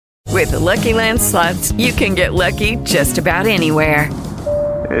With the Lucky Land Slots, you can get lucky just about anywhere.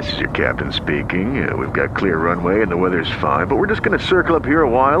 This is your captain speaking. We've got clear runway and the weather's fine, but we're just going to circle up here a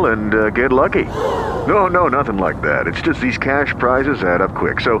while and get lucky. No, nothing like that. It's just these cash prizes add up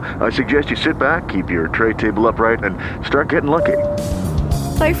quick. So I suggest you sit back, keep your tray table upright, and start getting lucky.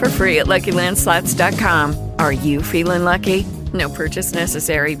 Play for free at LuckyLandSlots.com. Are you feeling lucky? No purchase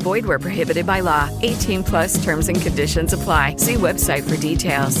necessary. Void where prohibited by law. 18+ terms and conditions apply. See website for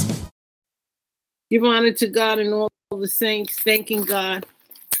details. Give honor to God and all the saints, thanking God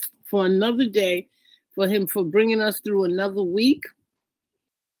for another day, for him for bringing us through another week.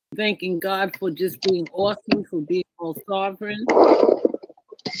 Thanking God for just being awesome, for being all sovereign.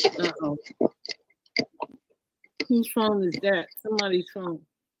 Uh-oh. Whose phone is that? Somebody's phone.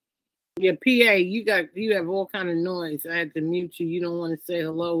 Yeah, PA, you have all kind of noise. I had to mute you. You don't want to say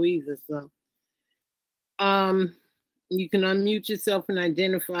hello either, so you can unmute yourself and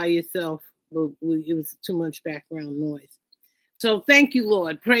identify yourself, but it was too much background noise. So thank you,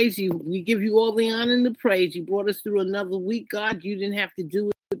 Lord. Praise you. We give you all the honor and the praise. You brought us through another week, God. You didn't have to do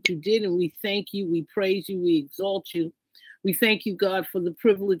it, but you did, and we thank you. We praise you. We exalt you. We thank you, God, for the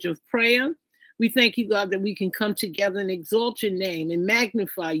privilege of prayer. We thank you, God, that we can come together and exalt your name and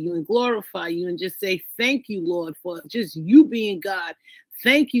magnify you and glorify you and just say thank you, Lord, for just you being God.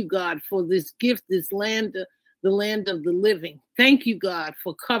 Thank you, God, for this gift, this land, the land of the living. Thank you, God,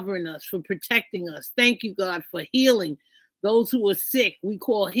 for covering us, for protecting us. Thank you, God, for healing those who are sick. We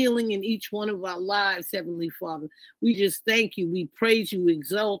call healing in each one of our lives, Heavenly Father. We just thank you. We praise you,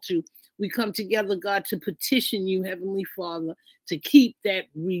 exalt you. We come together, God, to petition you, Heavenly Father, to keep that,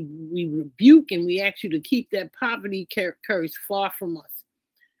 we rebuke and we ask you to keep that poverty curse far from us.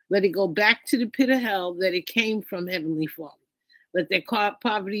 Let it go back to the pit of hell that it came from, Heavenly Father. Let that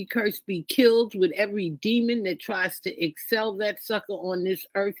poverty curse be killed with every demon that tries to excel that sucker on this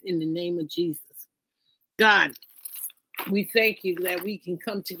earth in the name of Jesus. God, we thank you that we can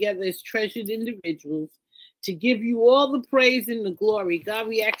come together as treasured individuals to give you all the praise and the glory. God,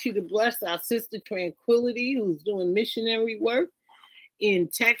 we ask you to bless our sister Tranquility, who's doing missionary work in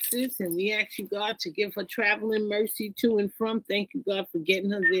Texas. And we ask you, God, to give her traveling mercy to and from. Thank you, God, for getting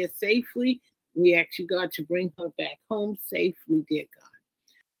her there safely. We ask you, God, to bring her back home safely, dear God.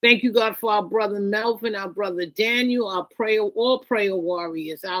 Thank you, God, for our brother Melvin, our brother Daniel, all prayer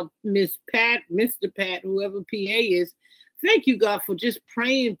warriors, our Miss Pat, Mr. Pat, whoever PA is. Thank you, God, for just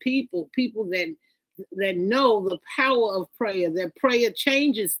praying people that know the power of prayer, that prayer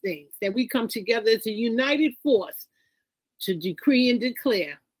changes things, that we come together as a united force to decree and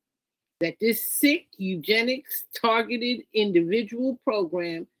declare that this sick, eugenics, targeted individual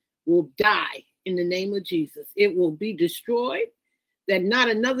program will die in the name of Jesus. It will be destroyed, that not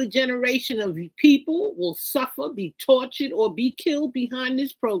another generation of people will suffer, be tortured, or be killed behind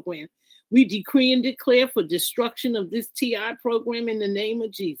this program. We decree and declare for destruction of this TI program in the name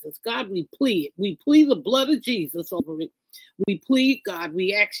of Jesus. God, we plead. We plead the blood of Jesus over it. We plead, God,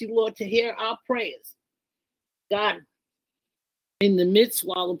 we ask you, Lord, to hear our prayers. God, in the midst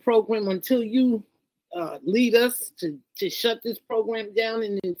while the program, until you lead us to shut this program down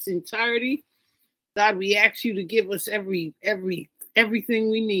in its entirety, God, we ask you to give us everything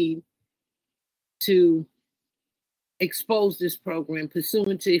we need to expose this program,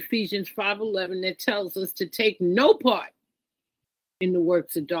 pursuant to Ephesians 5:11, that tells us to take no part in the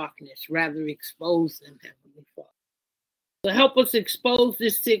works of darkness, rather expose them, Heavenly Father. So help us expose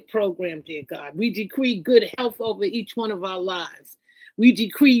this sick program, dear God. We decree good health over each one of our lives. We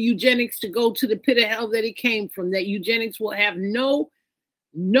decree eugenics to go to the pit of hell that it came from, that eugenics will have no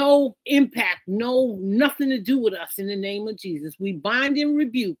impact, nothing to do with us in the name of Jesus. We bind and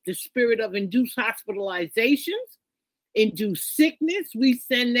rebuke the spirit of induced hospitalizations, induced sickness. We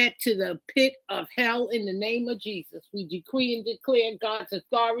send that to the pit of hell in the name of Jesus. We decree and declare God's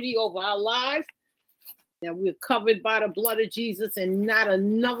authority over our lives, that we're covered by the blood of Jesus, and not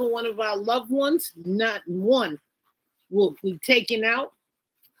another one of our loved ones, not one, will be taken out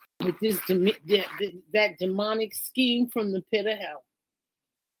with that demonic scheme from the pit of hell.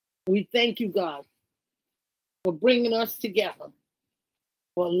 We thank you, God, for bringing us together,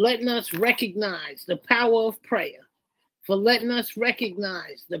 for letting us recognize the power of prayer, for letting us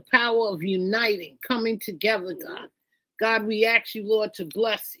recognize the power of uniting, coming together, God. God, we ask you, Lord, to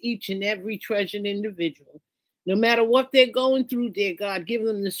bless each and every treasured individual. No matter what they're going through, dear God, give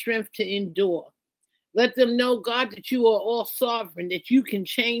them the strength to endure. Let them know, God, that you are all sovereign, that you can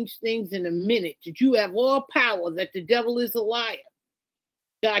change things in a minute, that you have all power, that the devil is a liar.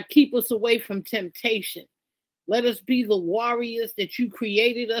 God, keep us away from temptation. Let us be the warriors that you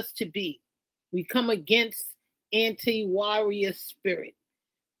created us to be. We come against anti-warrior spirit.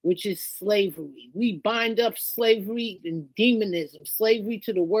 which is slavery. We bind up slavery and demonism, slavery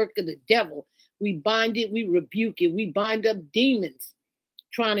to the work of the devil. We bind it, we rebuke it. We bind up demons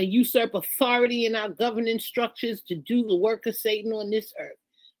trying to usurp authority in our governing structures to do the work of Satan on this earth.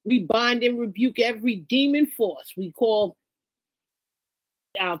 We bind and rebuke every demon force. We call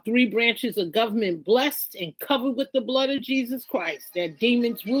our 3 branches of government blessed and covered with the blood of Jesus Christ, that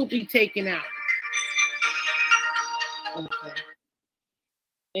demons will be taken out. Okay.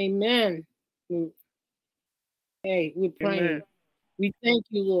 Amen. Hey, we're praying. Amen. We thank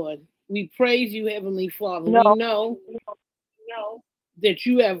you, Lord. We praise you, Heavenly Father. We know that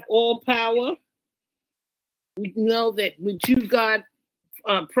you have all power. We know that with you, God,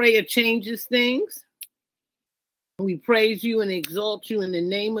 prayer changes things. We praise you and exalt you in the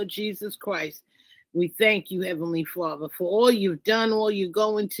name of Jesus Christ. We thank you, Heavenly Father, for all you've done, all you're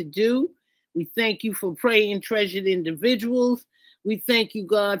going to do. We thank you for praying treasured individuals. We thank you,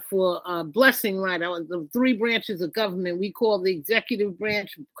 God, for blessing the 3 branches of government. We call the executive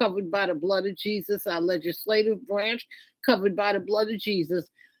branch covered by the blood of Jesus, our legislative branch covered by the blood of Jesus,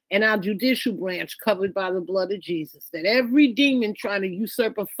 and our judicial branch covered by the blood of Jesus. That every demon trying to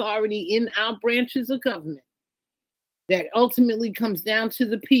usurp authority in our branches of government, that ultimately comes down to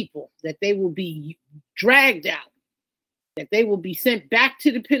the people, that they will be dragged out, that they will be sent back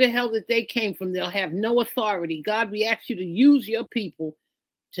to the pit of hell that they came from. They'll have no authority. God, we ask you to use your people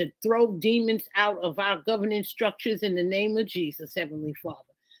to throw demons out of our governing structures in the name of Jesus, Heavenly Father.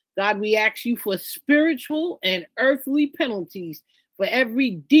 God, we ask you for spiritual and earthly penalties for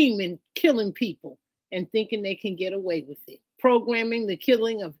every demon killing people and thinking they can get away with it, programming the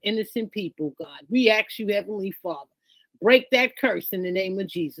killing of innocent people, God. We ask you, Heavenly Father, break that curse in the name of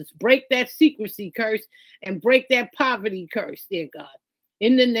Jesus. Break that secrecy curse and break that poverty curse, dear God.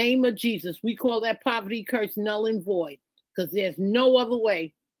 In the name of Jesus, we call that poverty curse null and void, because there's no other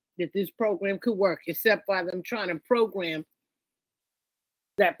way that this program could work except by them trying to program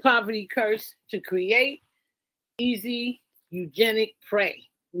that poverty curse to create easy eugenic prey.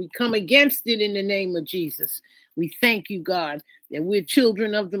 We come against it in the name of Jesus. We thank you, God, that we're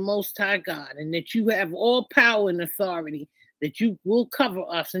children of the Most High God, and that you have all power and authority, that you will cover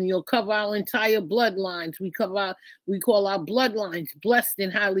us and you'll cover our entire bloodlines. We call our bloodlines blessed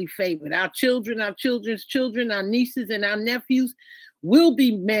and highly favored. Our children, our children's children, our nieces and our nephews will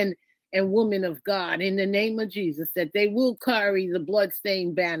be men and women of God in the name of Jesus, that they will carry the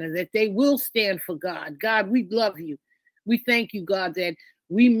bloodstained banner, that they will stand for God. God, we love you. We thank you, God, that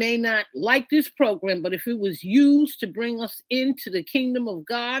we may not like this program, but if it was used to bring us into the kingdom of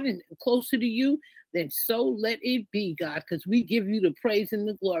God and closer to you, then so let it be, God, because we give you the praise and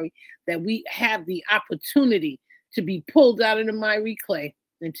the glory that we have the opportunity to be pulled out of the miry clay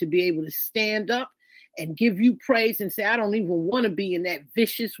and to be able to stand up and give you praise and say, I don't even want to be in that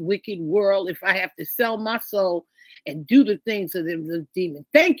vicious, wicked world if I have to sell my soul and do the things of the demon.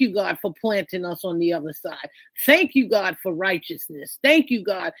 Thank you, God, for planting us on the other side. Thank you, God, for righteousness. Thank you,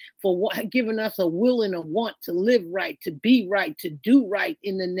 God, for giving us a will and a want to live right, to be right, to do right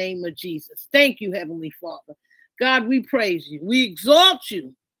in the name of Jesus. Thank you, Heavenly Father. God, we praise you. We exalt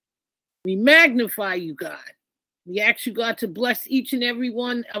you. We magnify you, God. We ask you, God, to bless each and every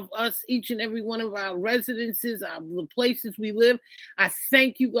one of us, each and every one of our residences, the places we live. I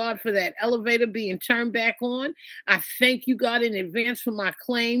thank you, God, for that elevator being turned back on. I thank you, God, in advance for my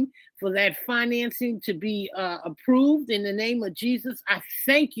claim for that financing to be approved in the name of Jesus. I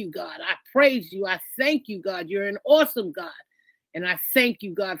thank you, God. I praise you. I thank you, God. You're an awesome God. And I thank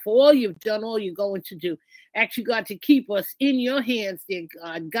you, God, for all you've done, all you're going to do. Ask you, God, to keep us in your hands, dear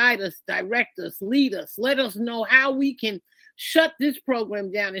God. Guide us, direct us, lead us. Let us know how we can shut this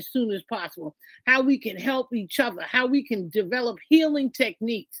program down as soon as possible, how we can help each other, how we can develop healing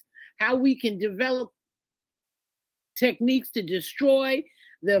techniques, how we can develop techniques to destroy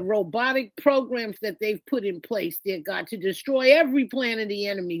the robotic programs that they've put in place, dear God, to destroy every plan of the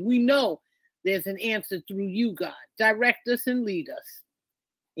enemy. We know there's an answer through you, God. Direct us and lead us.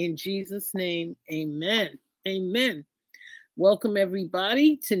 In Jesus' name, amen. Amen. Welcome,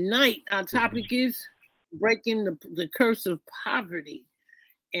 everybody. Tonight, our topic is breaking the curse of poverty.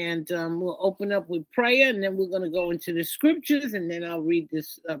 And we'll open up with prayer, and then we're going to go into the scriptures, and then I'll read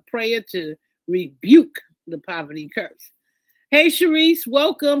this prayer to rebuke the poverty curse. Hey, Sharice,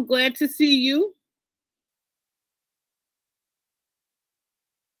 welcome. Glad to see you.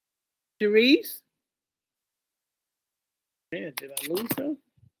 Sharice? Yeah, did I lose her?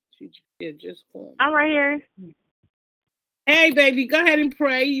 She just called. I'm right here. Hey, baby, go ahead and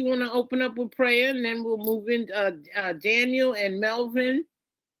pray. You want to open up with prayer, and then we'll move in. Daniel and Melvin,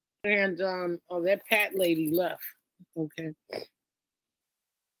 and that Pat lady left. Okay.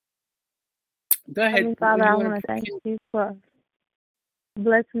 Go ahead. Heavenly Father, I want to thank you for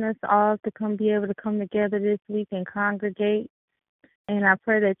blessing us all to be able to come together this week and congregate. And I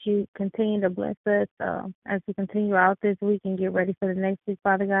pray that you continue to bless us as we continue out this week and get ready for the next week,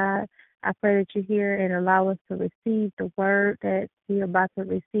 Father God. I pray that you hear and allow us to receive the word that we're about to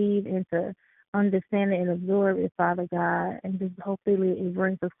receive and to understand it and absorb it, Father God. And just hopefully it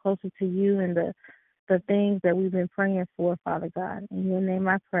brings us closer to you and the things that we've been praying for, Father God. In your name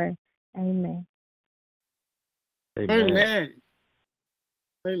I pray. Amen. Amen.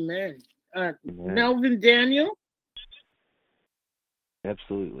 Amen. Melvin Daniel?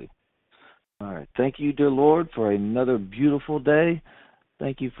 Absolutely. All right. Thank you, dear Lord, for another beautiful day.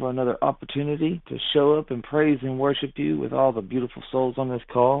 Thank you for another opportunity to show up and praise and worship you with all the beautiful souls on this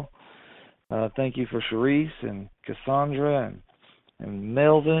call. Thank you for Sharice and Cassandra and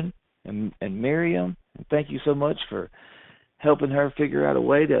Melvin and Miriam. And thank you so much for helping her figure out a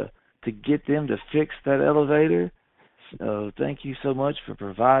way to get them to fix that elevator. So thank you so much for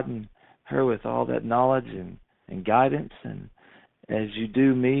providing her with all that knowledge and guidance, and as you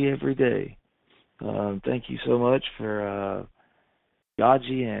do me every day. Thank you so much for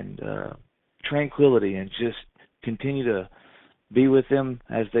Gaji and tranquility, and just continue to be with them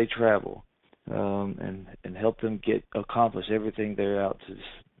as they travel, and help them accomplish everything they're out to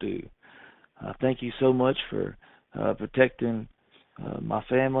do. Thank you so much for protecting my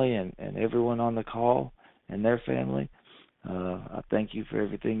family and everyone on the call and their family. I thank you for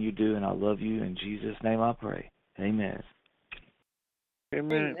everything you do, and I love you. In Jesus' name I pray. Amen.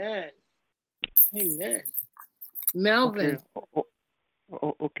 Amen. Amen. Melvin.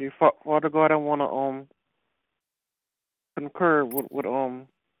 Okay. Father God, I want to concur with what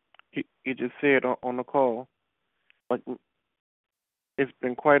he just said on the call. Like, it's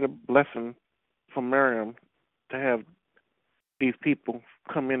been quite a blessing for Miriam to have these people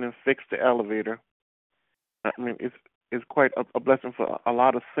come in and fix the elevator. I mean, it's quite a blessing for a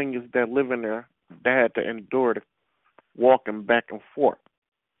lot of seniors that live in there that had to endure the walking back and forth.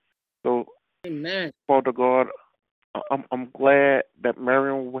 So, Amen. Father God, I'm glad that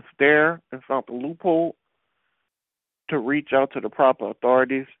Miriam was there and found the loophole to reach out to the proper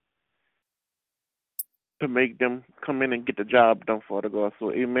authorities to make them come in and get the job done, Father God.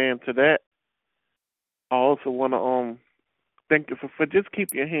 So, amen to that. I also want to thank you for just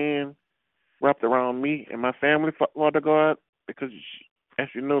keep your hand wrapped around me and my family, Father God, because as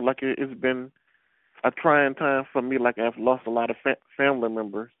you know, like it's been a trying time for me. Like I've lost a lot of family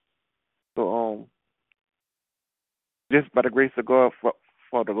members. So just by the grace of God,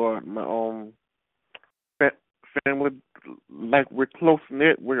 Father God, my family, like we're close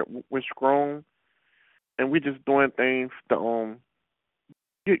knit, we're strong, and we're just doing things to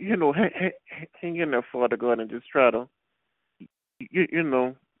hang in there, Father God, and just try to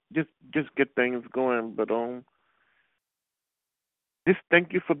just get things going. But just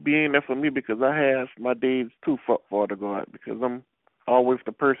thank you for being there for me, because I have my days too, Father God, because I'm always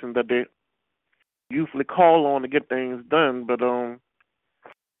the person that they usually call on to get things done. But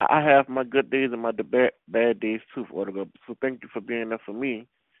I have my good days and my bad days too, Father God. So thank you for being there for me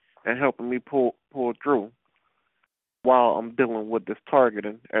and helping me pull through while I'm dealing with this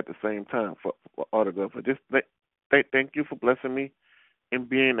targeting at the same time, Father God. So just thank you for blessing me and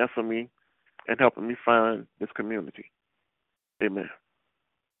being there for me and helping me find this community. Amen.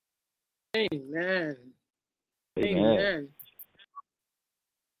 Amen. Amen.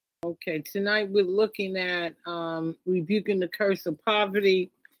 Okay, tonight we're looking at rebuking the curse of poverty.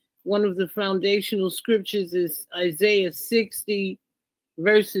 One of the foundational scriptures is Isaiah 60,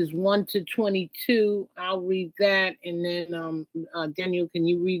 verses 1 to 22. I'll read that, and then Daniel, can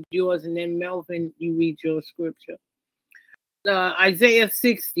you read yours? And then Melvin, you read your scripture. Isaiah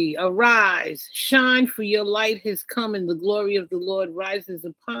 60, arise, shine, for your light has come, and the glory of the Lord rises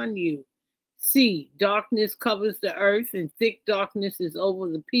upon you. See, darkness covers the earth, and thick darkness is over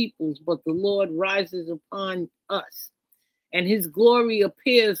the peoples, but the Lord rises upon us, and his glory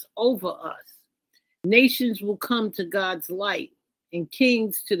appears over us. Nations will come to God's light, and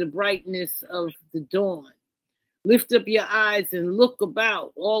kings to the brightness of the dawn. Lift up your eyes and look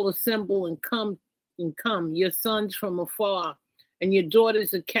about, all assemble and come, your sons from afar, and your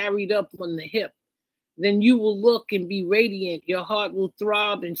daughters are carried up on the hip. Then you will look and be radiant. Your heart will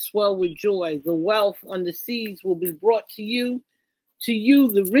throb and swell with joy. The wealth on the seas will be brought to you. To you,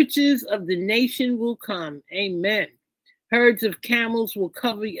 the riches of the nation will come. Amen. Herds of camels will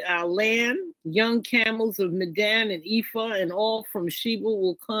cover our land. Young camels of Medan and Ephah and all from Sheba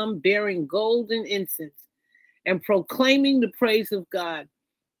will come, bearing gold and incense and proclaiming the praise of God.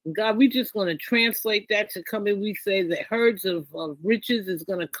 God, we just going to translate that to come in. We say that herds of riches is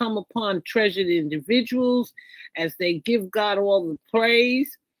going to come upon treasured individuals as they give God all the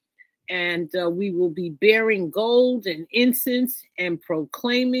praise. And we will be bearing gold and incense and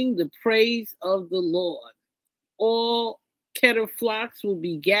proclaiming the praise of the Lord. All Kedar flocks will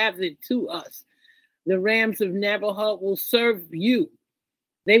be gathered to us. The rams of Nebaioth will serve you.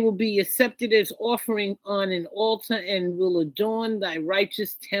 They will be accepted as offering on an altar and will adorn thy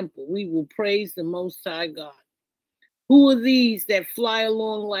righteous temple. We will praise the Most High God. Who are these that fly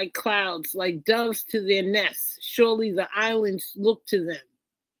along like clouds, like doves to their nests? Surely the islands look to them.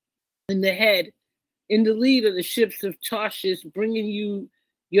 In the head, in the lead of the ships of Tarshish, bringing you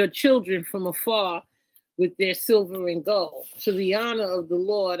your children from afar with their silver and gold, to the honor of the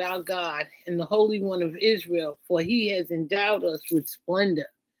Lord our God and the Holy One of Israel, for he has endowed us with splendor.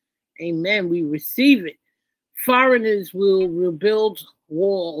 Amen. We receive it. Foreigners will rebuild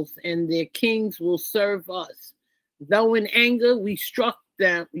walls, and their kings will serve us. Though in anger we struck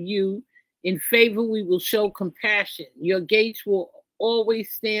down you, in favor we will show compassion. Your gates will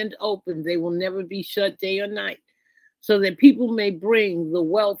always stand open. They will never be shut day or night, so that people may bring the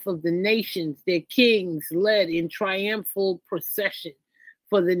wealth of the nations, their kings led in triumphal procession.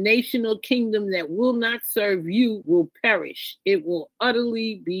 For the nation or kingdom that will not serve you will perish. It will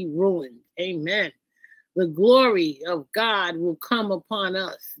utterly be ruined. Amen. The glory of God will come upon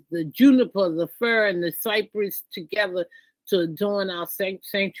us, the juniper, the fir, and the cypress together to adorn our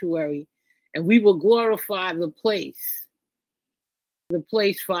sanctuary. And we will glorify the place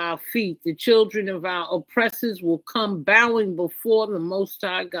for our feet. The children of our oppressors will come bowing before the Most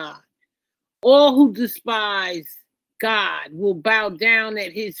High God. All who despise God will bow down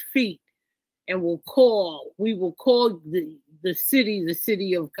at his feet and we will call the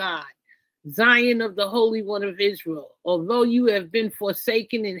city of God, Zion of the Holy One of Israel. Although you have been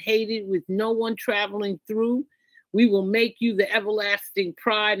forsaken and hated with no one traveling through, we will make you the everlasting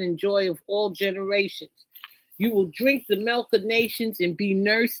pride and joy of all generations. You will drink the milk of nations and be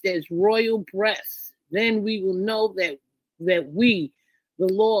nursed as royal breasts. Then we will know that we, the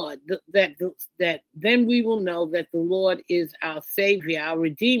Lord, then we will know that the Lord is our Savior, our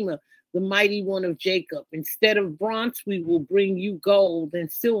Redeemer, the mighty one of Jacob. Instead of bronze, we will bring you gold,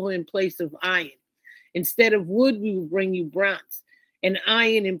 and silver in place of iron. Instead of wood, we will bring you bronze, and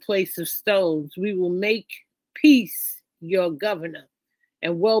iron in place of stones. We will make peace your governor,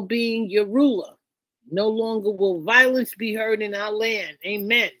 and well-being your ruler. No longer will violence be heard in our land.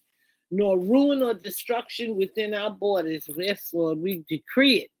 Amen. Nor ruin or destruction within our borders. Yes, Lord, we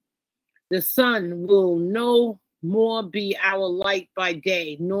decree it. The sun will no more be our light by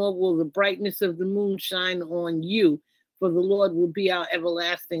day, nor will the brightness of the moon shine on you, for the Lord will be our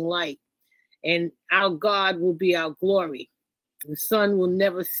everlasting light, and our God will be our glory. The sun will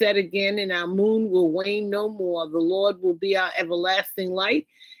never set again, and our moon will wane no more. The Lord will be our everlasting light,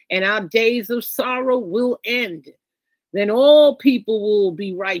 and our days of sorrow will end. Then all people will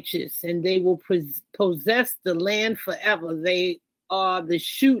be righteous, and they will possess the land forever. They are the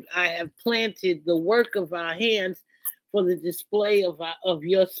shoot I have planted, the work of our hands, for the display of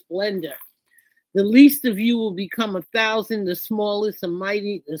your splendor. The least of you will become 1,000, the smallest and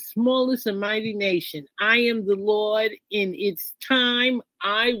mighty nation. I am the Lord. In its time,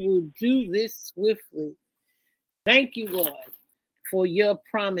 I will do this swiftly. Thank you, Lord, for your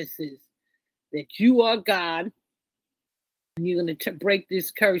promises that you are God. And you're going to break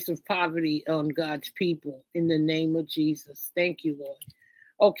this curse of poverty on God's people in the name of Jesus. Thank you, Lord.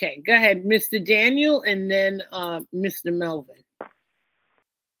 Okay, go ahead, Mr. Daniel, and then Mr. Melvin.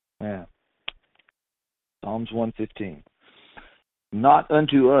 Yeah. Psalms 115. Not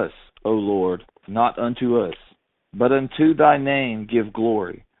unto us, O Lord, not unto us, but unto thy name give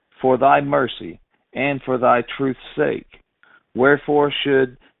glory, for thy mercy and for thy truth's sake. Wherefore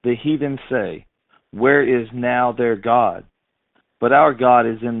should the heathen say, where is now their God? But our God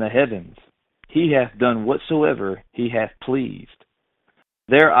is in the heavens. He hath done whatsoever he hath pleased.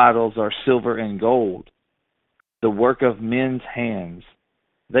 Their idols are silver and gold, the work of men's hands.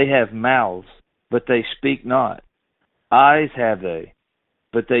 They have mouths, but they speak not. Eyes have they,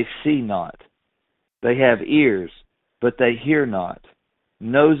 but they see not. They have ears, but they hear not.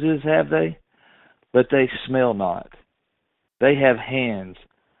 Noses have they, but they smell not. They have hands,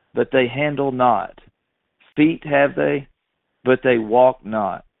 but they handle not. Feet have they, but they walk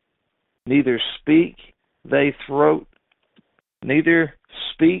not. Neither speak they through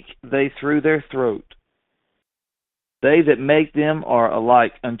their throat. They that make them are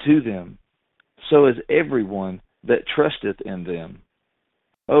alike unto them, so is everyone that trusteth in them.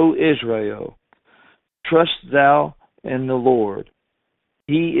 O Israel, trust thou in the Lord.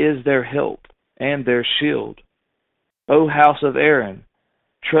 He is their help and their shield. O house of Aaron,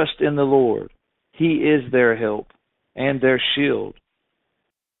 trust in the Lord. He is their help and their shield.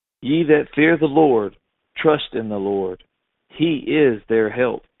 Ye that fear the Lord, trust in the Lord. He is their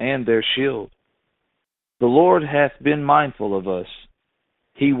help and their shield. The Lord hath been mindful of us.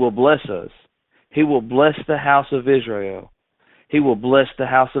 He will bless us. He will bless the house of Israel. He will bless the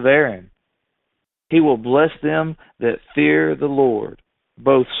house of Aaron. He will bless them that fear the Lord,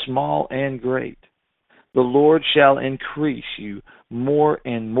 both small and great. The Lord shall increase you more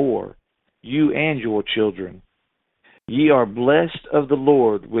and more, you and your children. Ye are blessed of the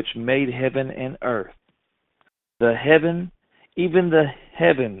Lord, which made heaven and earth. The heaven, even the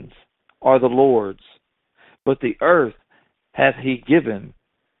heavens, are the Lord's, but the earth hath he given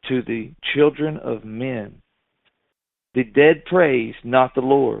to the children of men. The dead praise not the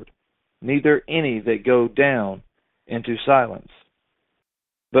Lord, neither any that go down into silence.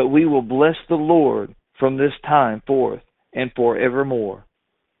 But we will bless the Lord from this time forth and forevermore.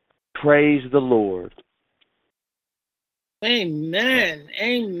 Praise the Lord. Amen,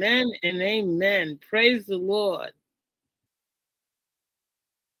 amen, and amen. Praise the Lord.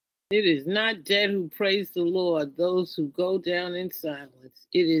 It is not dead who praise the Lord, those who go down in silence.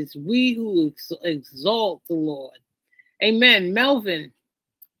 It is we who exalt the Lord. Amen. Melvin.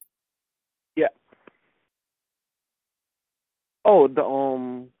 Yeah. Oh,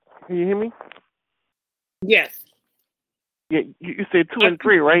 can you hear me? Yes. Yeah, you said 2 and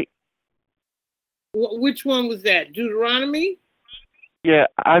 3, right? Which one was that? Deuteronomy? Yeah,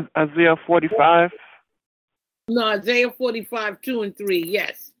 Isaiah 45. No, Isaiah 45, 2 and 3,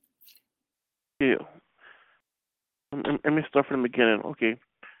 yes. Yeah. Let me start from the beginning. Okay.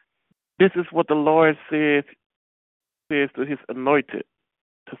 This is what the Lord says to his anointed,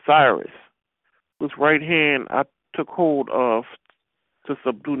 to Cyrus, whose right hand I took hold of to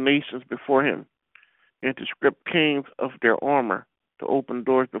subdue nations before him, and to strip kings of their armor, to open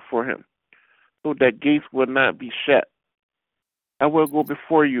doors before him, so that gates will not be shut. I will go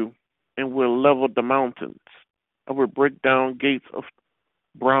before you and will level the mountains. I will break down gates of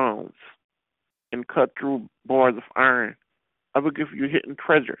bronze and cut through bars of iron. I will give you hidden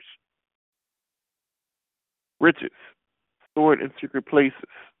treasures, riches, stored in secret places,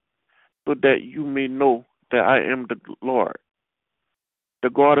 so that you may know that I am the Lord, the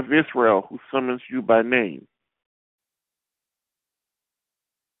God of Israel, who summons you by name.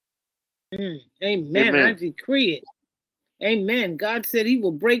 Amen. Amen. I decree it. Amen. God said he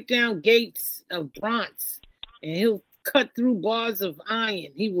will break down gates of bronze and he'll cut through bars of iron.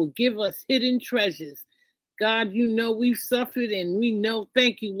 He will give us hidden treasures. God, you know we've suffered and we know,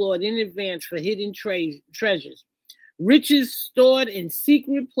 thank you, Lord, in advance for hidden treasures. Riches stored in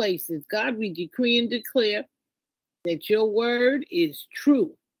secret places. God, we decree and declare that your word is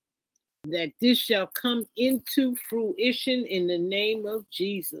true, that this shall come into fruition in the name of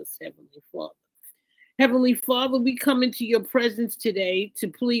Jesus, Heavenly Father. Heavenly Father, we come into your presence today to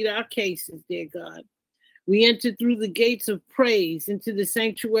plead our cases, dear God. We enter through the gates of praise into the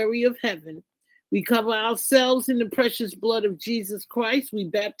sanctuary of heaven. We cover ourselves in the precious blood of Jesus Christ. We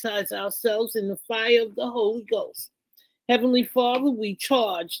baptize ourselves in the fire of the Holy Ghost. Heavenly Father, we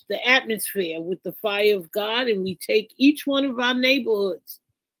charge the atmosphere with the fire of God, and we take each one of our neighborhoods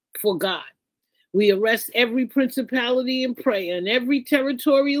for God. We arrest every principality in prayer and every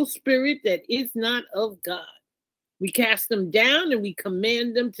territorial spirit that is not of God. We cast them down and we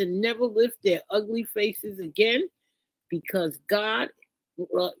command them to never lift their ugly faces again, because God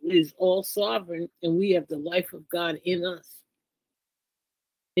is all sovereign and we have the life of God in us.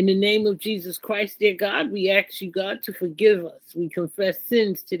 In the name of Jesus Christ, dear God, we ask you, God, to forgive us. We confess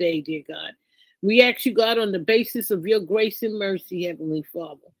sins today, dear God. We ask you, God, on the basis of your grace and mercy, Heavenly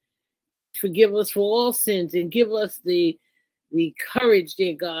Father, forgive us for all sins and give us the courage,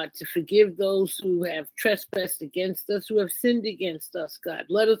 dear God, to forgive those who have trespassed against us, who have sinned against us, God.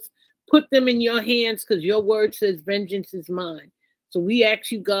 Let us put them in your hands, because your word says vengeance is mine. So we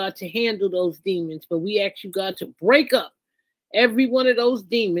ask you, God, to handle those demons, but we ask you, God, to break up every one of those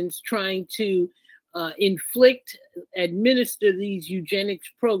demons trying to administer these eugenics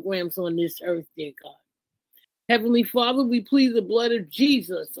programs on this earth, dear God. Heavenly Father, we plead the blood of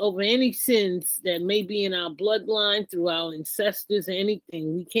Jesus over any sins that may be in our bloodline, through our ancestors, or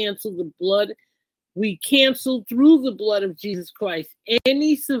anything. We cancel the blood. We cancel through the blood of Jesus Christ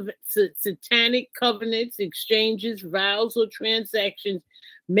any satanic covenants, exchanges, vows, or transactions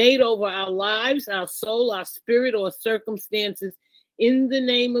made over our lives, our soul, our spirit, or circumstances in the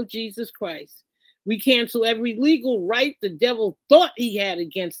name of Jesus Christ. We cancel every legal right the devil thought he had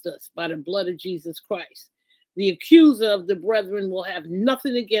against us by the blood of Jesus Christ. The accuser of the brethren will have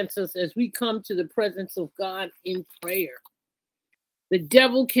nothing against us as we come to the presence of God in prayer. The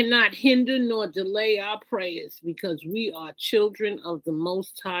devil cannot hinder nor delay our prayers because we are children of the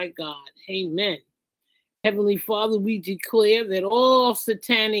Most High God. Amen. Heavenly Father, we declare that all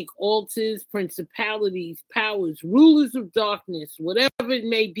satanic altars, principalities, powers, rulers of darkness, whatever it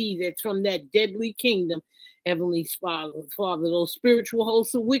may be that's from that deadly kingdom, Heavenly Father, those spiritual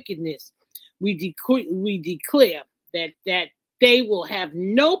hosts of wickedness, we declare that they will have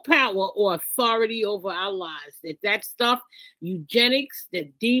no power or authority over our lives, that stuff, eugenics,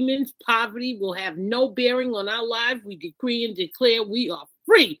 that demons, poverty will have no bearing on our lives. We decree and declare we are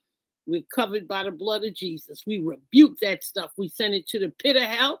free. We're covered by the blood of Jesus. We rebuke that stuff. We send it to the pit of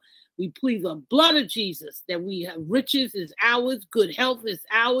hell. We plead the blood of Jesus that we have riches is ours, good health is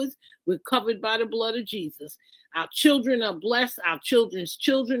ours. We're covered by the blood of Jesus. Our children are blessed. Our children's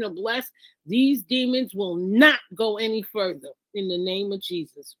children are blessed. These demons will not go any further in the name of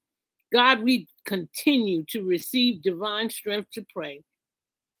Jesus. God, we continue to receive divine strength to pray.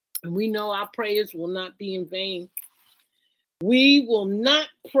 And we know our prayers will not be in vain. We will not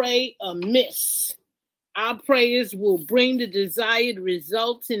pray amiss. Our prayers will bring the desired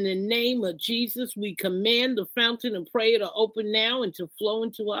results in the name of Jesus. We command the fountain of prayer to open now and to flow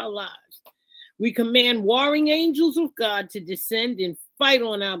into our lives. We command warring angels of God to descend and fight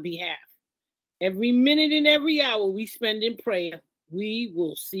on our behalf. Every minute and every hour we spend in prayer, we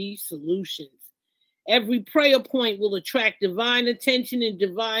will see solutions. Every prayer point will attract divine attention and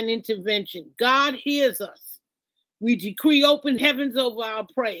divine intervention. God hears us. We decree open heavens over our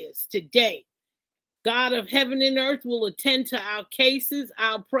prayers today. God of heaven and earth will attend to our cases.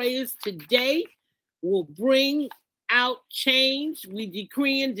 Our prayers today will bring out change. We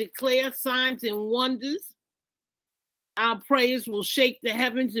decree and declare signs and wonders. Our prayers will shake the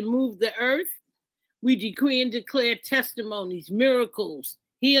heavens and move the earth. We decree and declare testimonies, miracles,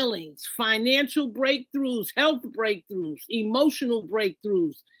 healings, financial breakthroughs, health breakthroughs, emotional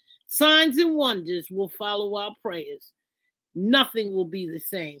breakthroughs. Signs and wonders will follow our prayers. Nothing will be the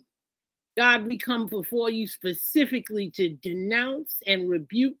same. God, we come before you specifically to denounce and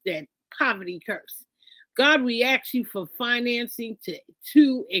rebuke that poverty curse. God, we ask you for financing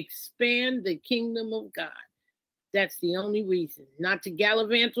to expand the kingdom of God. That's the only reason. Not to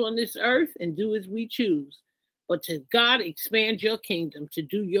gallivant on this earth and do as we choose, but to God expand your kingdom, to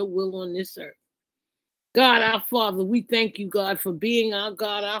do your will on this earth. God, our Father, we thank you, God, for being our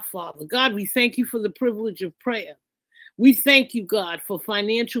God, our Father. God, we thank you for the privilege of prayer. We thank you, God, for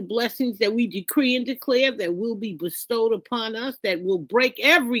financial blessings that we decree and declare that will be bestowed upon us, that will break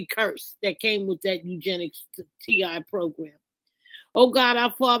every curse that came with that eugenics TI program. Oh, God,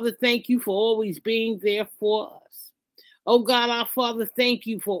 our Father, thank you for always being there for us. Oh, God, our Father, thank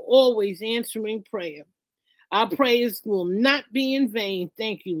you for always answering prayer. Our prayers will not be in vain.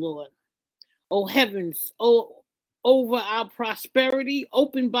 Thank you, Lord. Oh, heavens, over our prosperity,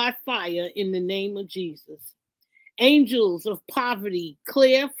 open by fire in the name of Jesus. Angels of poverty,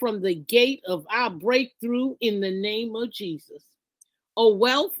 clear from the gate of our breakthrough in the name of Jesus. Oh,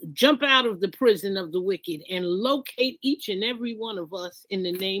 wealth, jump out of the prison of the wicked and locate each and every one of us in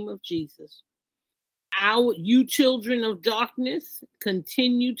the name of Jesus. You children of darkness,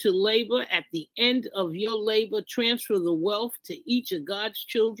 continue to labor. At the end of your labor, transfer the wealth to each of God's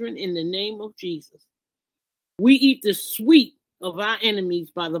children in the name of Jesus. We eat the sweet of our enemies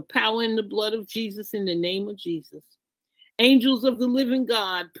by the power and the blood of Jesus in the name of Jesus. Angels of the living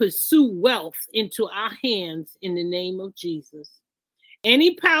God, pursue wealth into our hands in the name of Jesus.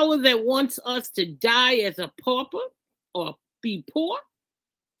 Any power that wants us to die as a pauper or be poor,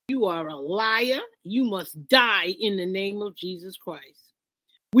 you are a liar. You must die in the name of Jesus Christ.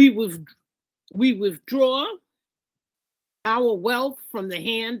 We withdraw our wealth from the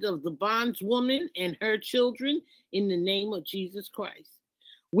hand of the bondswoman and her children in the name of Jesus Christ.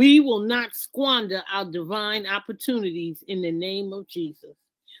 We will not squander our divine opportunities in the name of Jesus.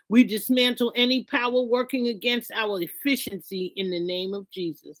 We dismantle any power working against our efficiency in the name of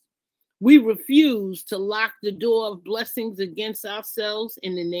Jesus. We refuse to lock the door of blessings against ourselves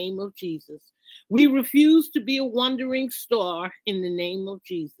in the name of Jesus. We refuse to be a wandering star in the name of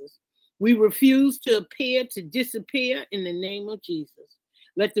Jesus. We refuse to appear to disappear in the name of Jesus.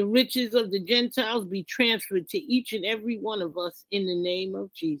 Let the riches of the Gentiles be transferred to each and every one of us in the name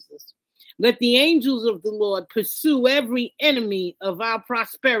of Jesus. Let the angels of the Lord pursue every enemy of our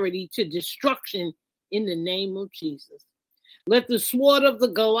prosperity to destruction in the name of Jesus. Let the sword of the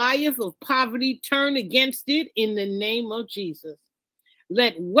Goliath of poverty turn against it in the name of Jesus.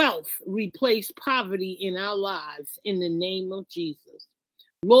 Let wealth replace poverty in our lives in the name of Jesus.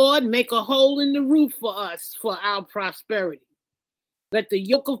 Lord, make a hole in the roof for us for our prosperity. Let the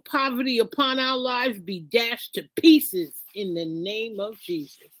yoke of poverty upon our lives be dashed to pieces in the name of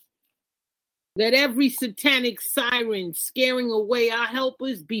Jesus. Let every satanic siren scaring away our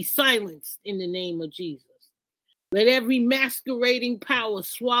helpers be silenced in the name of Jesus. Let every masquerading power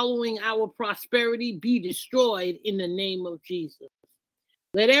swallowing our prosperity be destroyed in the name of Jesus.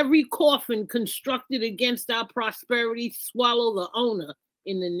 Let every coffin constructed against our prosperity swallow the owner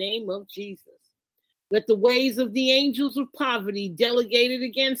in the name of Jesus. Let the ways of the angels of poverty delegated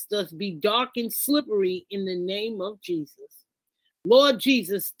against us be dark and slippery in the name of Jesus. Lord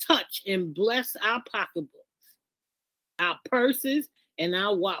Jesus, touch and bless our pocketbooks, our purses, and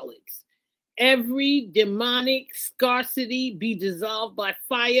our wallets. Every demonic scarcity be dissolved by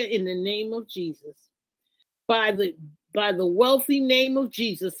fire in the name of Jesus. By the wealthy name of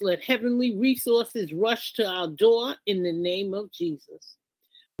Jesus, let heavenly resources rush to our door in the name of Jesus.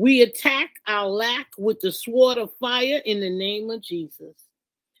 We attack our lack with the sword of fire in the name of Jesus.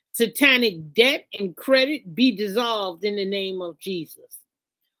 Satanic debt and credit be dissolved in the name of Jesus.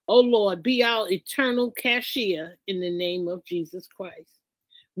 Oh Lord, be our eternal cashier in the name of Jesus Christ.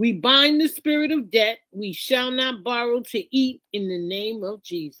 We bind the spirit of debt. We shall not borrow to eat in the name of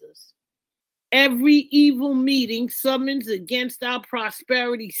Jesus. Every evil meeting summons against our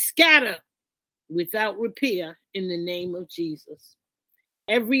prosperity scatter without repair in the name of Jesus.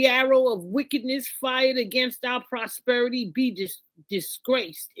 Every arrow of wickedness fired against our prosperity be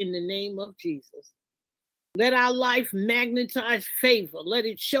disgraced in the name of Jesus. Let our life magnetize favor. Let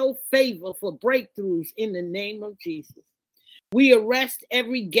it show favor for breakthroughs in the name of Jesus. We arrest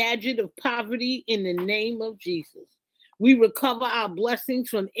every gadget of poverty in the name of Jesus. We recover our blessings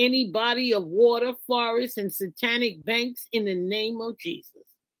from any body of water, forests, and satanic banks in the name of Jesus.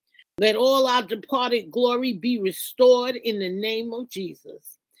 Let all our departed glory be restored in the name of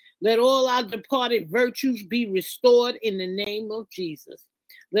Jesus. Let all our departed virtues be restored in the name of Jesus.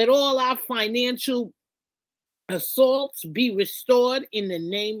 Let all our financial assaults be restored in the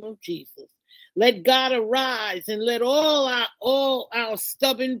name of Jesus. Let God arise and let all our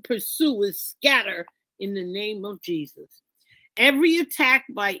stubborn pursuers scatter in the name of Jesus. Every attack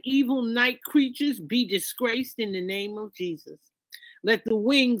by evil night creatures be disgraced in the name of Jesus. Let the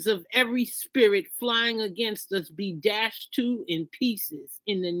wings of every spirit flying against us be dashed to in pieces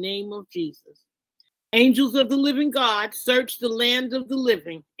in the name of Jesus. Angels of the living God, search the land of the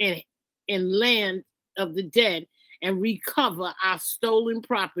living and land of the dead and recover our stolen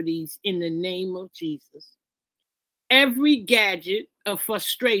properties in the name of Jesus. Every gadget of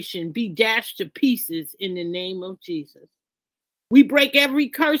frustration be dashed to pieces in the name of Jesus. We break every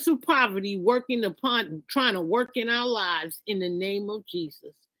curse of poverty trying to work in our lives in the name of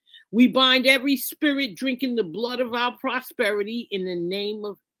Jesus. We bind every spirit drinking the blood of our prosperity in the name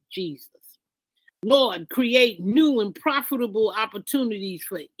of Jesus. Lord, create new and profitable opportunities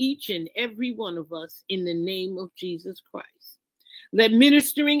for each and every one of us in the name of Jesus Christ. Let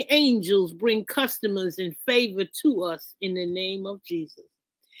ministering angels bring customers and favor to us in the name of Jesus.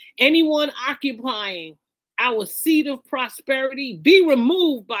 Anyone occupying our seat of prosperity be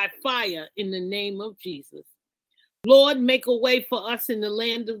removed by fire in the name of Jesus. Lord, make a way for us in the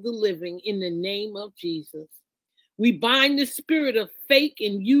land of the living in the name of Jesus. We bind the spirit of fake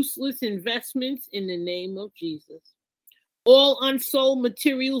and useless investments in the name of Jesus. All unsold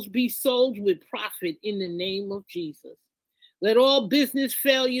materials be sold with profit in the name of Jesus. Let all business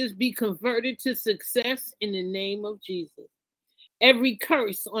failures be converted to success in the name of Jesus. Every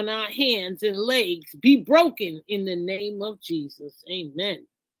curse on our hands and legs be broken in the name of Jesus. Amen.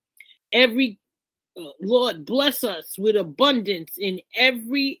 Lord, bless us with abundance in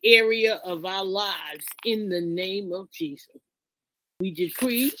every area of our lives in the name of Jesus. We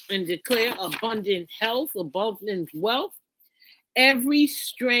decree and declare abundant health, abundant wealth. Every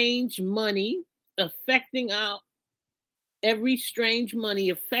strange money affecting our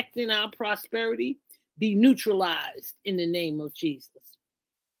prosperity be neutralized in the name of Jesus.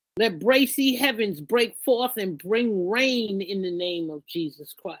 Let bracy heavens break forth and bring rain in the name of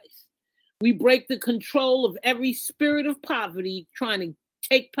Jesus Christ. We break the control of every spirit of poverty trying to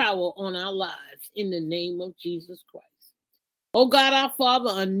take power on our lives in the name of Jesus Christ. Oh God, our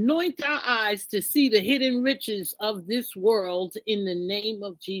Father, anoint our eyes to see the hidden riches of this world in the name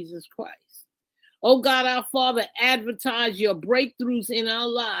of Jesus Christ. Oh God, our Father, advertise your breakthroughs in our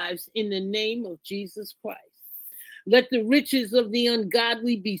lives in the name of Jesus Christ. Let the riches of the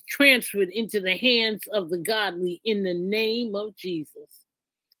ungodly be transferred into the hands of the godly in the name of Jesus.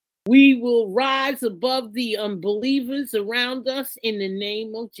 We will rise above the unbelievers around us in the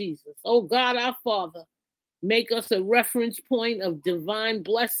name of Jesus. Oh God, our Father, Make us a reference point of divine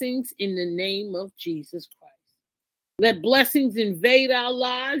blessings in the name of Jesus Christ. Let blessings invade our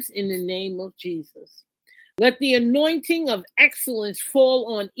lives in the name of Jesus. Let the anointing of excellence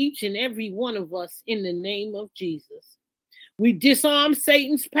fall on each and every one of us in the name of Jesus. We disarm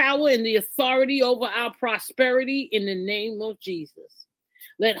Satan's power and the authority over our prosperity in the name of Jesus.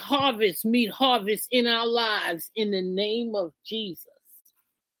 Let harvest meet harvest in our lives in the name of Jesus.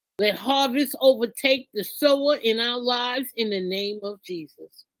 Let harvest overtake the sower in our lives in the name of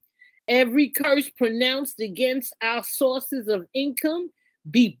Jesus. Every curse pronounced against our sources of income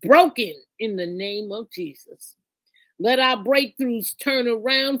be broken in the name of Jesus. Let our breakthroughs turn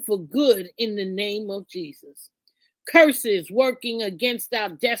around for good in the name of Jesus. Curses working against our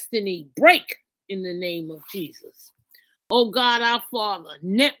destiny break in the name of Jesus. Oh God, our Father,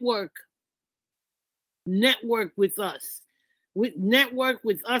 network with us. Network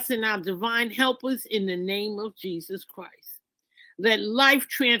with us and our divine helpers in the name of Jesus Christ. Let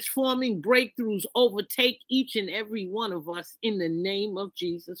life-transforming breakthroughs overtake each and every one of us in the name of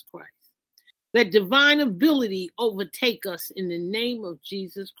Jesus Christ. Let divine ability overtake us in the name of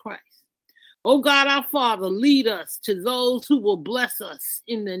Jesus Christ. Oh God, our Father, lead us to those who will bless us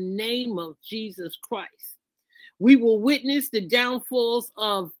in the name of Jesus Christ. We will witness the downfalls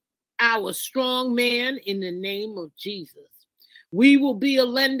of our strong man in the name of Jesus. We will be a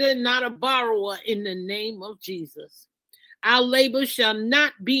lender, not a borrower, in the name of Jesus. Our labor shall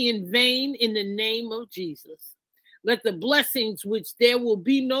not be in vain in the name of Jesus. Let the blessings which there will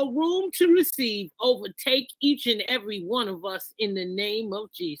be no room to receive overtake each and every one of us in the name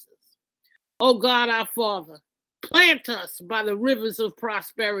of Jesus. Oh God, our Father, plant us by the rivers of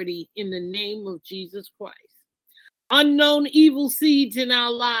prosperity in the name of Jesus Christ. Unknown evil seeds in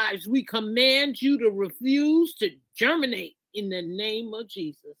our lives, we command you to refuse to germinate in the name of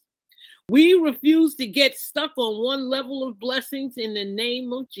Jesus. We refuse to get stuck on one level of blessings in the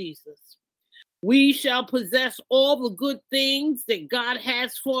name of Jesus. We shall possess all the good things that God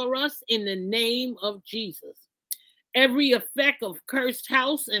has for us in the name of Jesus. Every effect of cursed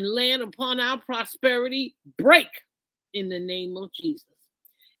house and land upon our prosperity, break in the name of Jesus.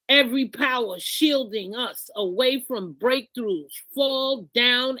 Every power shielding us away from breakthroughs, fall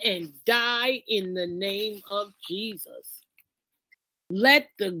down and die in the name of Jesus. Let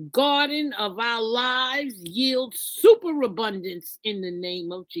the garden of our lives yield superabundance in the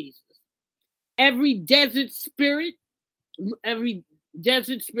name of Jesus. Every desert spirit, every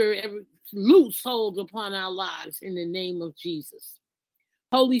loose hold upon our lives in the name of Jesus.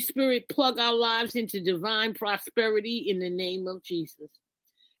 Holy Spirit, plug our lives into divine prosperity in the name of Jesus.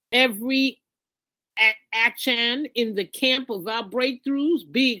 Every action in the camp of our breakthroughs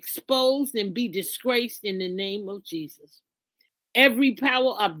be exposed and be disgraced in the name of Jesus. Every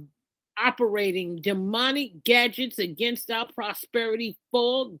power of operating demonic gadgets against our prosperity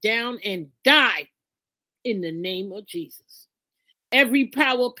fall down and die in the name of Jesus. Every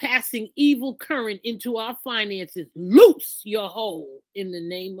power passing evil current into our finances, loose your hold in the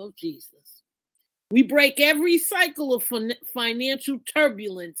name of Jesus. We break every cycle of financial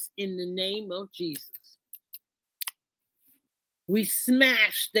turbulence in the name of Jesus. We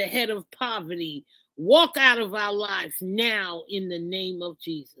smash the head of poverty. Walk out of our lives now in the name of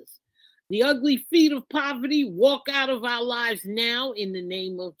Jesus. The ugly feet of poverty, walk out of our lives now in the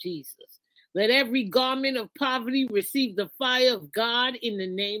name of Jesus. Let every garment of poverty receive the fire of God in the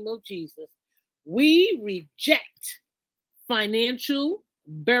name of Jesus. We reject financial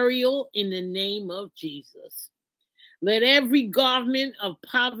burial in the name of Jesus. Let every garment of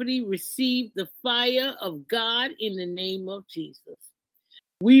poverty receive the fire of God in the name of Jesus.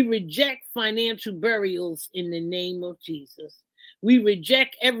 We reject financial burials in the name of Jesus. We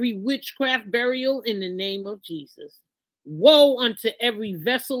reject every witchcraft burial in the name of Jesus. Woe unto every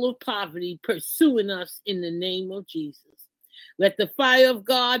vessel of poverty pursuing us in the name of Jesus. Let the fire of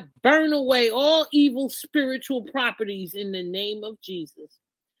God burn away all evil spiritual properties in the name of Jesus.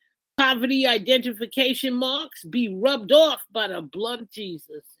 Poverty identification marks be rubbed off by the blood of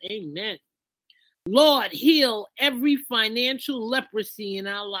Jesus. Amen. Lord, heal every financial leprosy in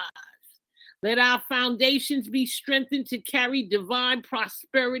our lives. Let our foundations be strengthened to carry divine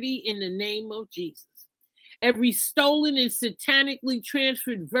prosperity in the name of Jesus. Every stolen and satanically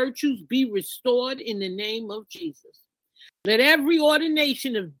transferred virtues be restored in the name of Jesus. Let every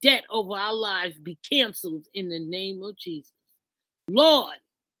ordination of debt over our lives be canceled in the name of Jesus. Lord,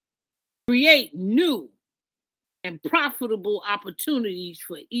 create new and profitable opportunities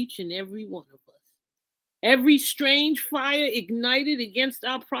for each and every one of us. Every strange fire ignited against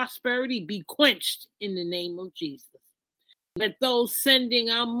our prosperity be quenched in the name of Jesus. Let those sending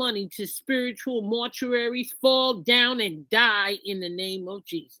our money to spiritual mortuaries fall down and die in the name of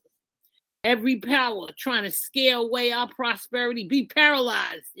Jesus. Every power trying to scare away our prosperity be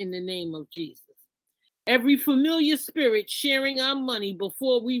paralyzed in the name of Jesus. Every familiar spirit sharing our money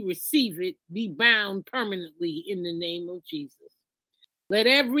before we receive it be bound permanently in the name of Jesus. Let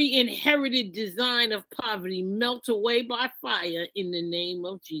every inherited design of poverty melt away by fire in the name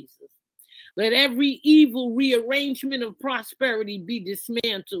of Jesus. Let every evil rearrangement of prosperity be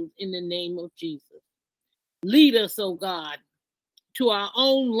dismantled in the name of Jesus. Lead us, O God, to our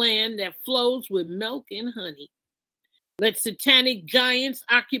own land that flows with milk and honey. Let satanic giants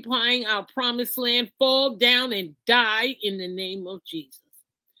occupying our promised land fall down and die in the name of Jesus.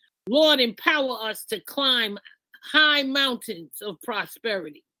 Lord, empower us to climb high mountains of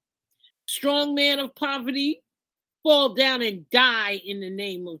prosperity. Strong man of poverty, fall down and die in the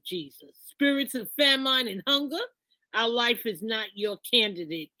name of Jesus. Spirits of famine and hunger, our life is not your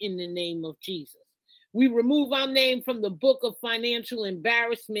candidate in the name of Jesus. We remove our name from the book of financial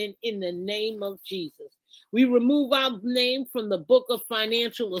embarrassment in the name of Jesus. We remove our name from the book of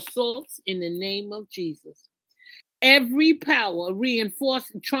financial assaults in the name of Jesus. Every power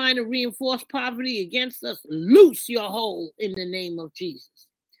trying to reinforce poverty against us, loose your hold in the name of Jesus.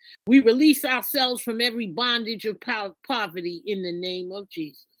 We release ourselves from every bondage of poverty in the name of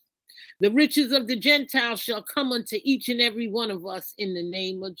Jesus. The riches of the Gentiles shall come unto each and every one of us in the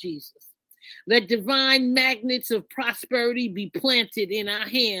name of Jesus. Let divine magnets of prosperity be planted in our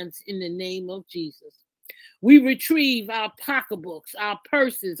hands in the name of Jesus. We retrieve our pocketbooks, our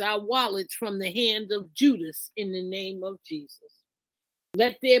purses, our wallets from the hand of Judas in the name of Jesus.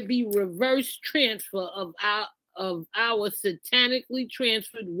 Let there be reverse transfer of our satanically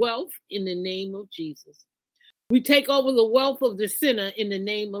transferred wealth in the name of Jesus. We take over the wealth of the sinner in the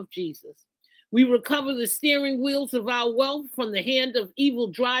name of Jesus. We recover the steering wheels of our wealth from the hand of evil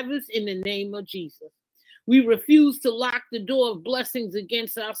drivers in the name of Jesus. We refuse to lock the door of blessings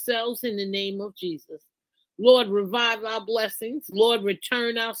against ourselves in the name of Jesus. Lord, revive our blessings. Lord,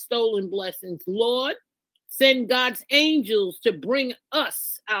 return our stolen blessings. Lord, send God's angels to bring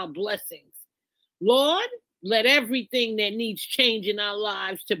us our blessings. Lord, let everything that needs change in our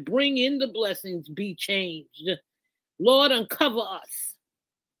lives to bring in the blessings be changed. Lord, uncover us.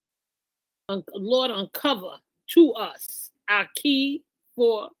 Lord, uncover to us our key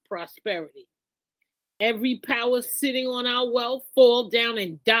for prosperity. Every power sitting on our wealth, fall down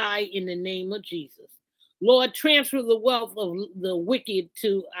and die in the name of Jesus. Lord, transfer the wealth of the wicked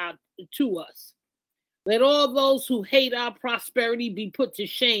to us. Let all those who hate our prosperity be put to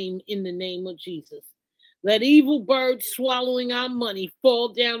shame in the name of Jesus. Let evil birds swallowing our money fall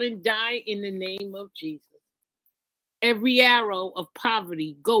down and die in the name of Jesus. Every arrow of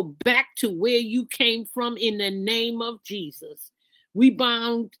poverty, go back to where you came from in the name of Jesus. We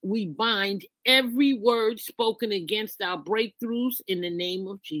bind every word spoken against our breakthroughs in the name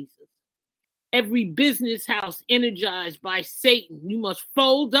of Jesus. Every business house energized by Satan, you must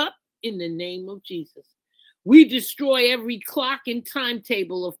fold up in the name of Jesus. We destroy every clock and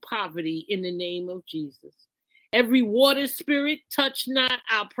timetable of poverty in the name of Jesus. Every water spirit, touch not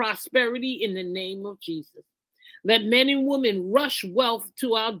our prosperity in the name of Jesus. Let men and women rush wealth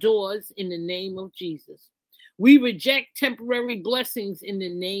to our doors in the name of Jesus. We reject temporary blessings in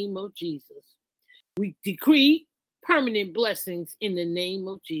the name of Jesus. We decree permanent blessings in the name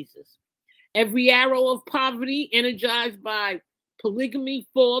of Jesus. Every arrow of poverty energized by polygamy,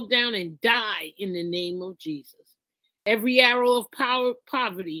 fall down and die in the name of Jesus. Every arrow of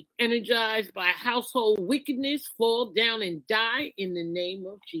poverty energized by household wickedness, fall down and die in the name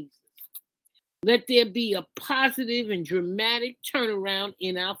of Jesus. Let there be a positive and dramatic turnaround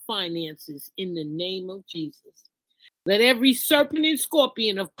in our finances in the name of Jesus. Let every serpent and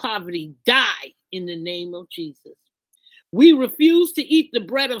scorpion of poverty die in the name of Jesus. We refuse to eat the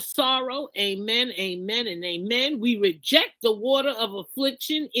bread of sorrow. Amen, amen, and amen. We reject the water of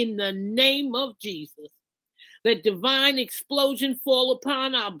affliction in the name of Jesus. Let divine explosion fall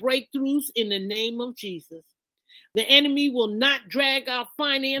upon our breakthroughs in the name of Jesus. The enemy will not drag our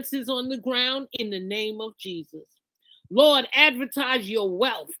finances on the ground in the name of Jesus. Lord, advertise your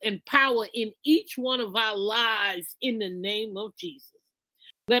wealth and power in each one of our lives in the name of Jesus.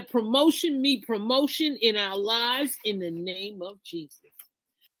 Let promotion meet promotion in our lives in the name of Jesus.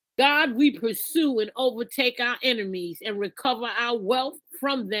 God, we pursue and overtake our enemies and recover our wealth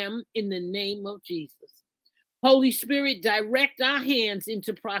from them in the name of Jesus. Holy Spirit, direct our hands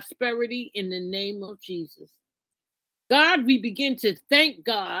into prosperity in the name of Jesus. God, we begin to thank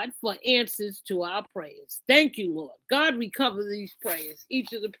God for answers to our prayers. Thank you, Lord. God, we cover these prayers,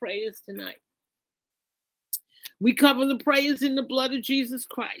 each of the prayers tonight. We cover the prayers in the blood of Jesus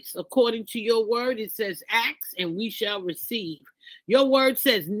Christ. According to your word, it says, ask and we shall receive. Your word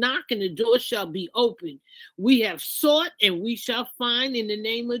says, knock and the door shall be opened. We have sought and we shall find in the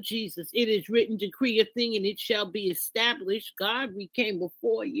name of Jesus. It is written, decree a thing and it shall be established. God, we came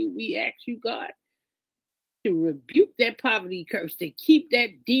before you. We ask you, God, to rebuke that poverty curse, to keep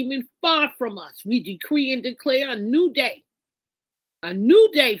that demon far from us. We decree and declare a new day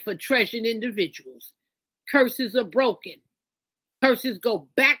for treasured individuals. Curses are broken. Curses go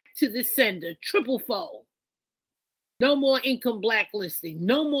back to the sender, triple-fold. No more income blacklisting.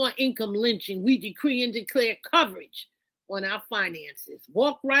 No more income lynching. We decree and declare coverage on our finances.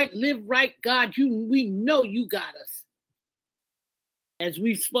 Walk right, live right. God, we know you got us. As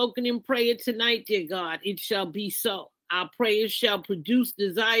we've spoken in prayer tonight, dear God, it shall be so. Our prayers shall produce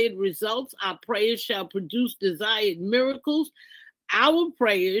desired results. Our prayers shall produce desired miracles. Our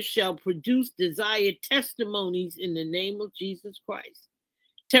prayers shall produce desired testimonies in the name of Jesus Christ.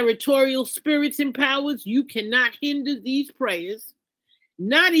 Territorial spirits and powers, you cannot hinder these prayers.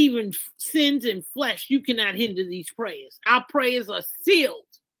 Not even sins and flesh, you cannot hinder these prayers. Our prayers are sealed.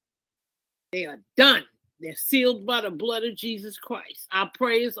 They are done. They're sealed by the blood of Jesus Christ. Our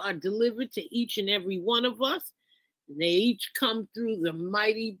prayers are delivered to each and every one of us. And they each come through the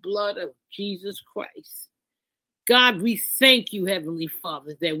mighty blood of Jesus Christ. God, we thank you, Heavenly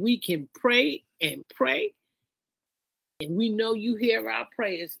Father, that we can pray and pray. And we know you hear our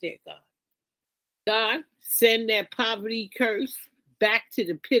prayers, dear God. God, send that poverty curse back to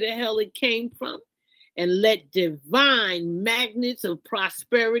the pit of hell it came from. And let divine magnets of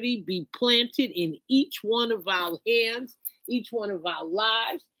prosperity be planted in each one of our hands, each one of our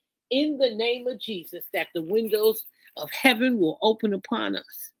lives, in the name of Jesus, that the windows of heaven will open upon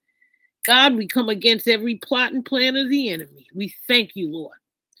us. God, we come against every plot and plan of the enemy. We thank you, Lord.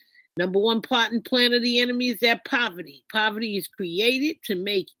 Number one plot and plan of the enemy is that poverty. Poverty is created to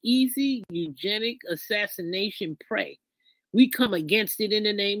make easy eugenic assassination prey. We come against it in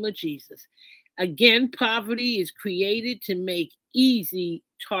the name of Jesus. Again, poverty is created to make easy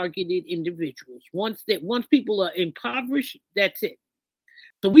targeted individuals. Once people are impoverished, that's it.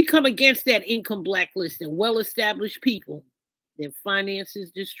 So we come against that income blacklist and well-established people, their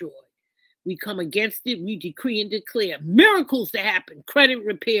finances destroyed. We come against it. We decree and declare miracles to happen, credit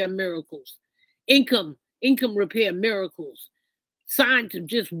repair miracles, income repair miracles, signs of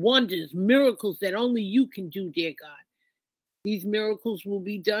just wonders, miracles that only you can do, dear God. These miracles will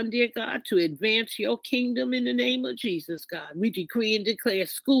be done, dear God, to advance your kingdom in the name of Jesus, God. We decree and declare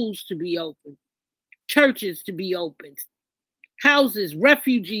schools to be open, churches to be opened, houses,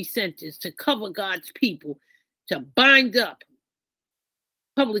 refugee centers to cover God's people, to bind up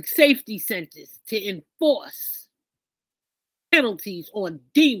public safety centers, to enforce penalties on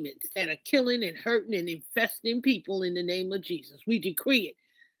demons that are killing and hurting and infesting people in the name of Jesus. We decree it.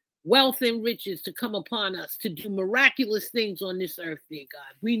 Wealth and riches to come upon us to do miraculous things on this earth, dear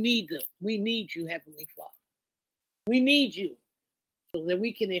God. We need them. We need you, Heavenly Father. We need you so that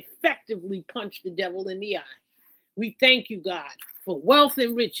we can effectively punch the devil in the eye. We thank you, God, for wealth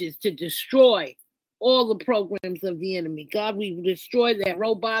and riches to destroy all the programs of the enemy. God, we destroy that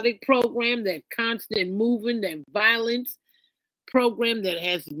robotic program, that constant moving, that violence program that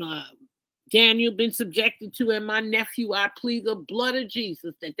has Daniel been subjected to, and my nephew. I plead the blood of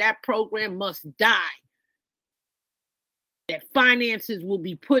Jesus that program must die. That finances will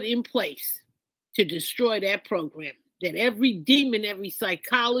be put in place to destroy that program. That every demon, every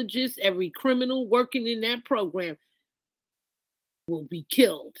psychologist, every criminal working in that program will be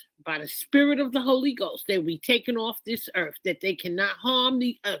killed by the Spirit of the Holy Ghost. They will be taken off this earth, that they cannot harm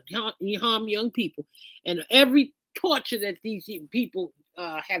young people. And every torture that these people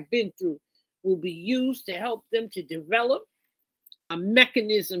have been through will be used to help them to develop a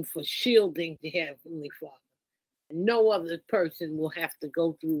mechanism for shielding the Heavenly Father. No other person will have to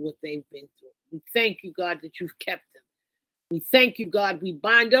go through what they've been through. We thank you, God, that you've kept them. We thank you, God. We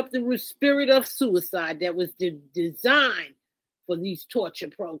bind up the spirit of suicide that was designed for these torture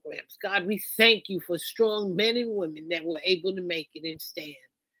programs. God, we thank you for strong men and women that were able to make it and stand.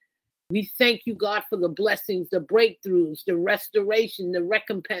 We thank you, God, for the blessings, the breakthroughs, the restoration, the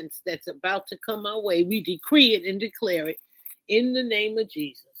recompense that's about to come our way. We decree it and declare it in the name of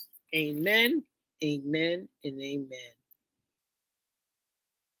Jesus. Amen, amen, and amen.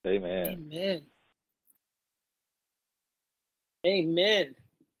 Amen. Amen. Amen.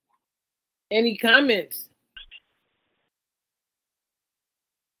 Any comments?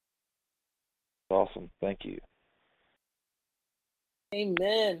 Awesome. Thank you.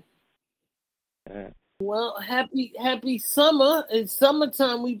 Amen. Yeah. Well, happy summer. It's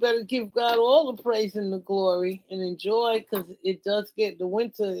summertime. We better give God all the praise and the glory and enjoy, because it does get, the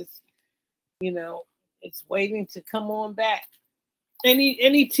winter is, it's waiting to come on back.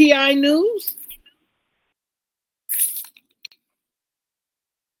 Any TI news?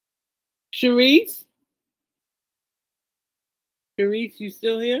 Sharice, you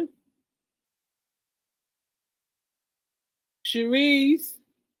still here? Sharice?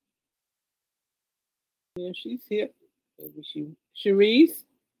 Yeah, she's here. Maybe Sharice?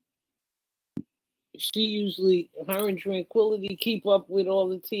 She usually, her and Tranquility keep up with all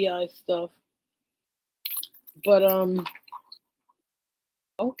the TI stuff. But,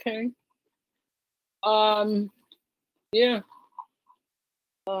 okay. Yeah.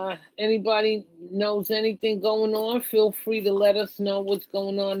 Anybody knows anything going on, feel free to let us know what's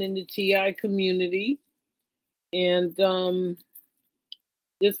going on in the TI community. And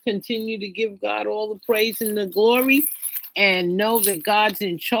just continue to give God all the praise and the glory, and know that God's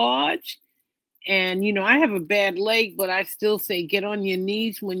in charge. And, I have a bad leg, but I still say get on your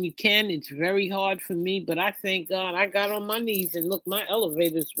knees when you can. It's very hard for me, but I thank God I got on my knees, and look, my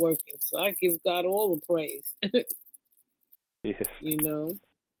elevator's working. So I give God all the praise. Yes.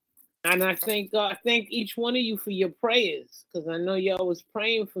 And I thank God, thank each one of you for your prayers, because I know y'all was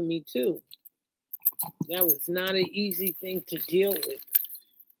praying for me too. That was not an easy thing to deal with.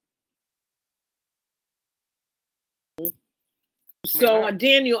 So,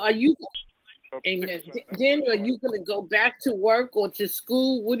 Daniel, are you? Amen. Daniel, are you going to go back to work or to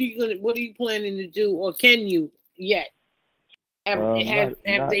school? What are you planning to do, or can you yet? Have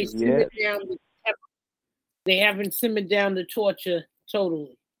they simmered down? They haven't simmered down the torture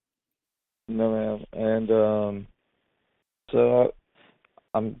totally. No, ma'am. And so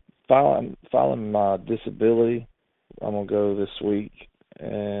I'm filing my disability. I'm gonna go this week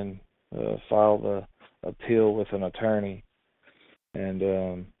and file the appeal with an attorney and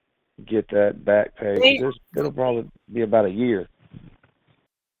get that back paid. It'll probably be about a year.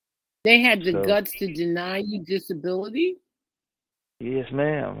 They had the guts to deny you disability? Yes,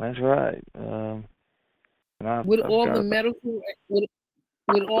 ma'am. That's right. With all the medical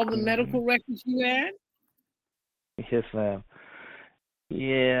records you had? Yes, ma'am.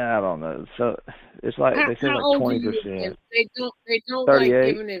 Yeah, I don't know. So it's like they say like 20%. They don't like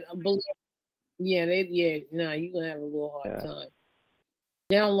giving it a belief. Yeah, you're gonna have a little hard time.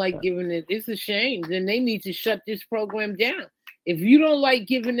 They don't like giving it. It's a shame. Then they need to shut this program down. If you don't like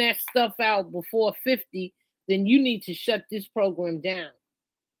giving that stuff out before 50, then you need to shut this program down.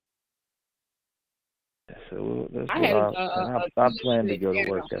 So that's I plan to go to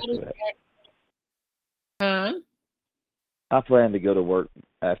work after that. Huh? I plan to go to work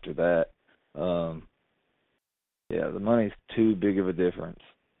after that. The money's too big of a difference.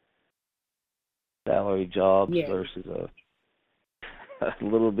 Salary jobs versus a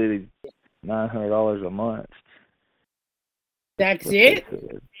little bitty $900 a month. That's it?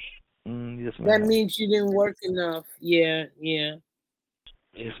 Yes, ma'am. That means you didn't work enough. Yeah. Yes,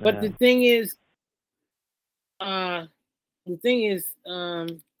 but ma'am. the thing is, so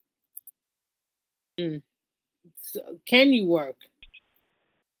can you work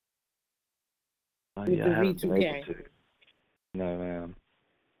with the V2K? No, ma'am.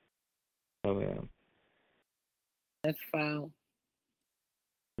 Oh, ma'am. That's foul.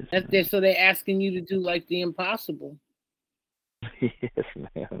 So they're asking you to do like the impossible. Yes,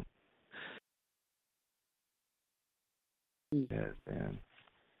 ma'am. Yes, ma'am.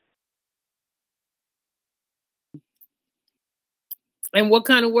 And what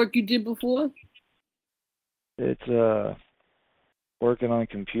kind of work you did before? It's working on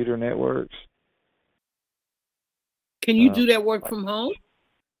computer networks. Can you do that work from home?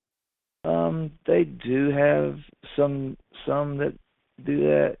 They do have some that do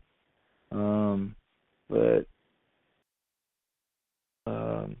that. But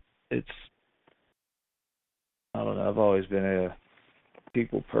it's, I don't know, I've always been a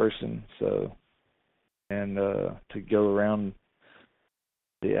people person, and to go around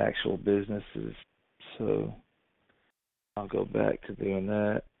the actual businesses, so I'll go back to doing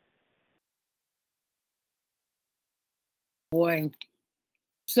that. Boy.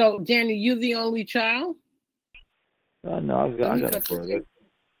 So, Danny, you the only child? No, I got a brother.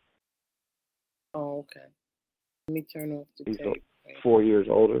 Oh, okay. Let me turn off the tape. 4 years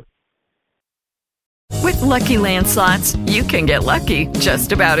older. With Lucky Land Slots, you can get lucky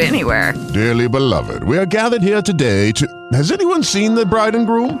just about anywhere. Dearly beloved, we are gathered here today to... Has anyone seen the bride and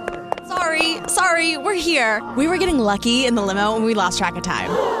groom? Sorry, we're here. We were getting lucky in the limo and we lost track of time.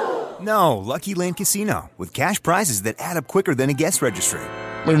 No, Lucky Land Casino, with cash prizes that add up quicker than a guest registry.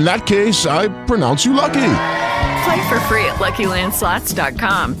 In that case, I pronounce you lucky. Play for free at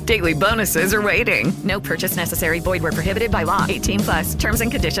LuckyLandSlots.com. Daily bonuses are waiting. No purchase necessary. Void where prohibited by law. 18+. Terms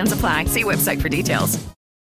and conditions apply. See website for details.